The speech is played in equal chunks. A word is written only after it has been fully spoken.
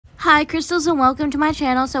Hi Crystals and welcome to my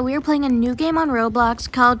channel. So we are playing a new game on Roblox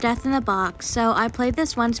called Death in the Box. So I played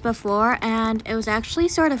this once before and it was actually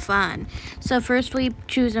sort of fun. So first we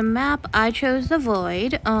choose a map. I chose the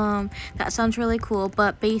Void. That sounds really cool,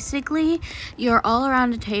 but basically you're all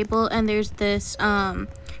around a table and there's this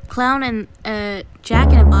clown and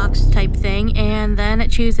Jack in a Box type thing, and then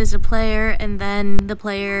it chooses a player and then the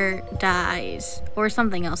player dies or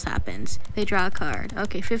something else happens. They draw a card.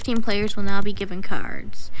 Okay, 15 players will now be given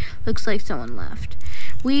cards. Looks like someone left.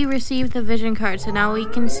 We received the vision card, so now we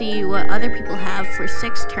can see what other people have for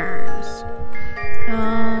 6 turns.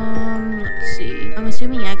 Let's see. I'm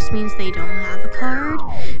assuming X means they don't have a card,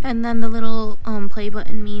 and then the little play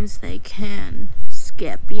button means they can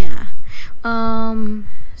skip. Yeah.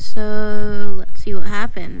 So let's see what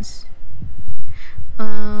happens.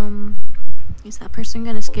 Is that person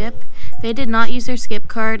gonna skip? They did not use their skip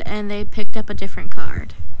card and they picked up a different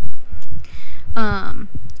card.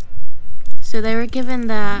 So they were given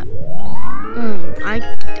that.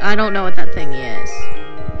 I don't know what that thing is.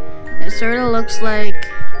 It sort of looks like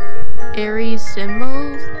Aries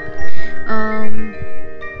symbols. I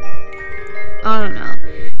don't know.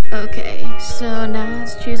 Okay, so now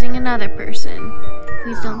it's choosing another person.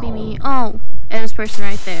 Please don't be me. Oh, this person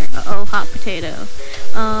right there. Uh-oh, hot potato.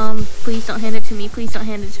 Please don't hand it to me. Please don't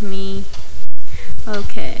hand it to me.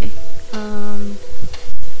 Okay.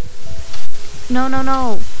 No.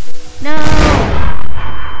 No!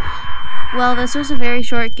 Well, this was a very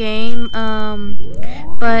short game.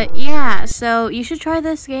 But yeah, so you should try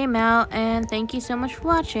this game out, and thank you so much for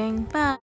watching. Bye!